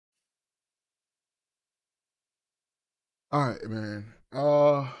All right, man.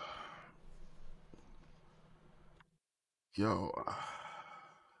 Yo,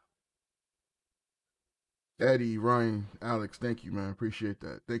 Eddie, Ryan, Alex, thank you, man. Appreciate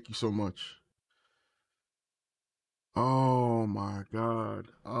that. Thank you so much. Oh my God.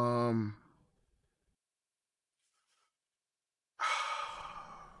 All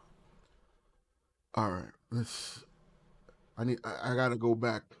right. Let's. I gotta go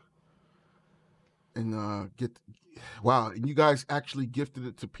back and get. Wow, and you guys actually gifted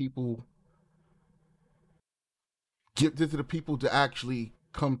it to people. Gifted to the people to actually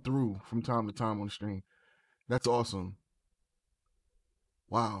come through from time to time on the stream. That's awesome.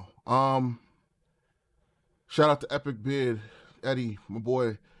 Wow. Shout out to Epic Bid, Eddie, my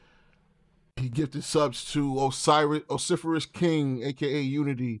boy. He gifted subs to Osiferous King, aka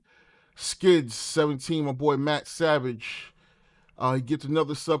Unity, Skids 17, my boy Matt Savage. He gifted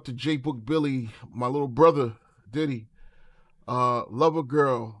another sub to J Book Billy, my little brother, Diddy. Lover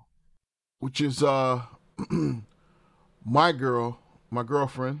Girl, which is my girl, my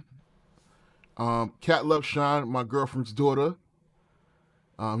girlfriend. Cat Love Shine, my girlfriend's daughter.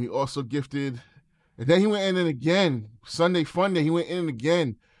 He also gifted, and then he went in and again. Sunday Fun Day, he went in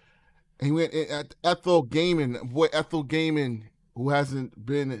again. And he went in at Ethel Gaming, boy Ethel Gaming, who hasn't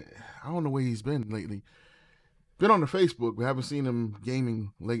been, I don't know where he's been lately. Been on the Facebook, but haven't seen him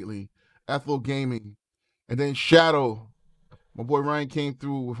gaming lately. Ethel Gaming. And then Shadow, my boy Ryan came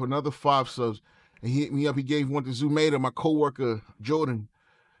through with another 5 subs. And he hit me up. He gave one to Zumeda, my coworker, Jordan.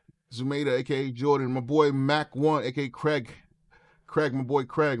 Zumeda, aka Jordan. My boy Mac One, aka Craig. Craig, my boy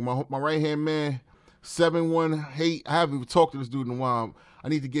Craig. My right hand man, 7-1 Hate. I haven't even talked to this dude in a while. I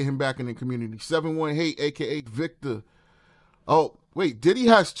need to get him back in the community. 7-1 Hate, aka Victor. Oh, wait, Diddy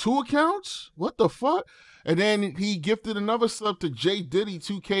has 2 accounts? What the fuck? And then he gifted another sub to J Diddy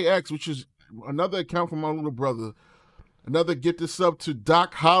 2KX, which is another account from my little brother. Another gifted sub to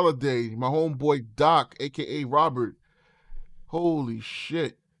Doc Holiday, my homeboy Doc, aka Robert. Holy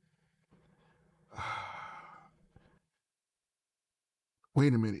shit.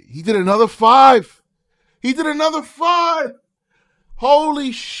 Wait a minute. He did another 5. He did another 5.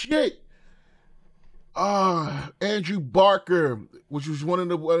 Holy shit. Andrew Barker, which was one of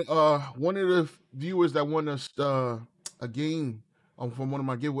the viewers that won us a game from one of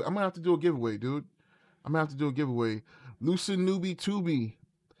my giveaways. I'm gonna have to do a giveaway, dude. I'm gonna have to do a giveaway. Lucid Newbie Tubi,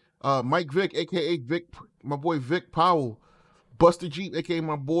 Mike Vick, aka Vic, my boy Vic Powell, Buster Jeep, aka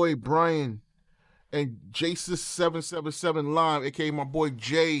my boy Brian, and Jason777 Live, aka my boy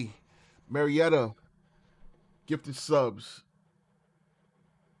Jay Marietta, gifted subs.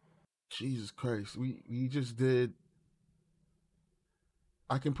 Jesus Christ, we just did.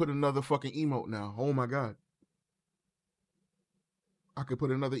 I can put another fucking emote now. Oh my God, I could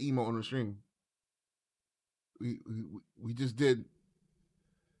put another emote on the stream. We just did.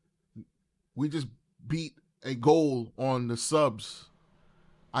 We just beat a goal on the subs.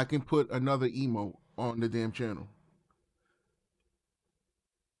 I can put another emote on the damn channel.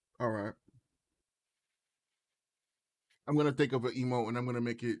 All right. I'm gonna think of an emote and I'm gonna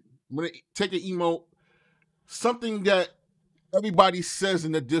make it. I'm gonna take an emote, something that everybody says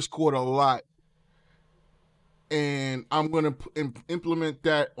in the Discord a lot, and I'm gonna implement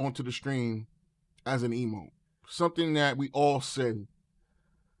that onto the stream as an emote. Something that we all say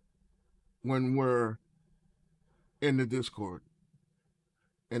when we're in the Discord,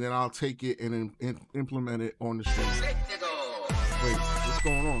 and then I'll take it and implement it on the stream. Wait, what's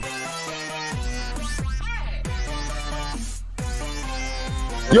going on?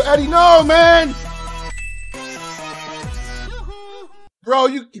 Yo, Eddie, no, man! Bro,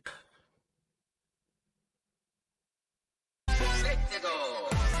 you...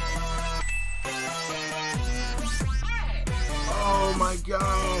 Oh, my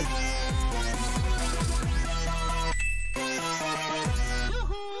God.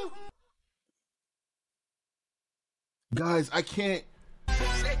 Guys, I can't...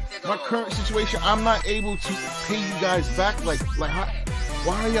 My current situation, I'm not able to pay you guys back. Like,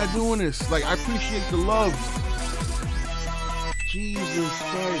 why are y'all doing this? Like, I appreciate the love. Jesus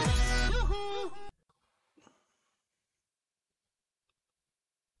Christ.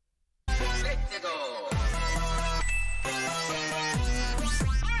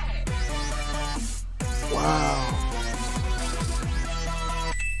 Wow.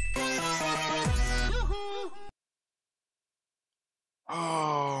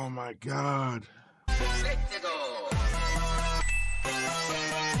 Oh my God.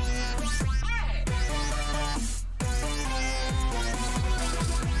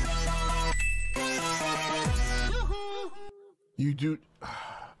 You do.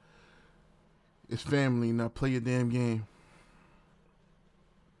 It's family, now play your damn game.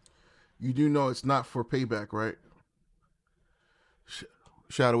 You do know it's not for payback, right?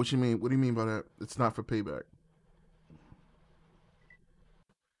 Shadow, what you mean? What do you mean by that? It's not for payback.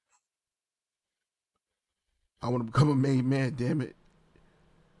 I want to become a made man. Damn it!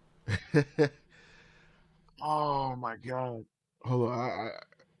 Oh my god! Hold on,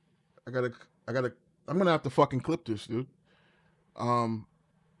 I gotta, I gotta. I'm gonna have to fucking clip this, dude. Um,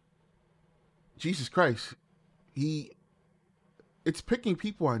 Jesus Christ, he. It's picking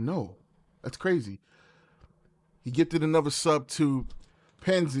people I know. That's crazy. He gifted another sub to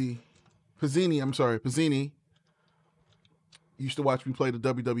Pizzini. I'm sorry, Pizzini. Used to watch me play the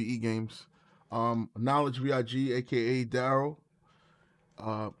WWE games. Knowledge VIG, aka Daryl.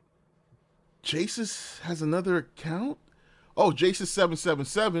 Jasus has another account. Oh,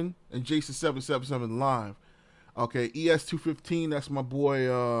 Jason777 and Jason777 live. Okay, ES215. That's my boy.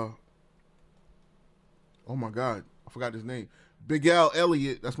 Oh my God, I forgot his name. Big Al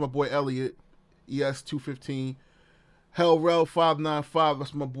Elliott. That's my boy Elliott. ES215. Hellrel 595.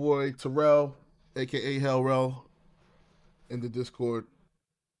 That's my boy Terrell, aka Hellrel, in the Discord.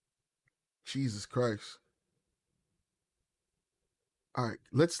 Jesus Christ. All right,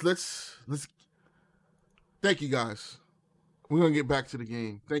 let's. Thank you guys. We're gonna get back to the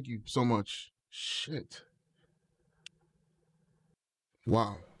game. Thank you so much. Shit.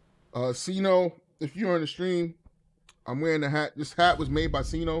 Wow. Sino, if you're on the stream, I'm wearing the hat. This hat was made by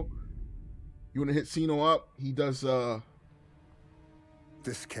Sino. You wanna hit Sino up? He does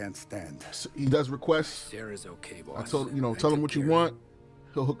This can't stand. he does requests. Sarah's okay, boss. I told tell him what you want.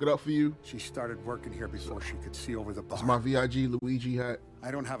 He'll hook it up for you. She started working here before she could see over the bar. It's my VIG Luigi hat.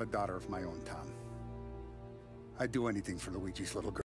 I don't have a daughter of my own, Tom. I'd do anything for Luigi's little girl.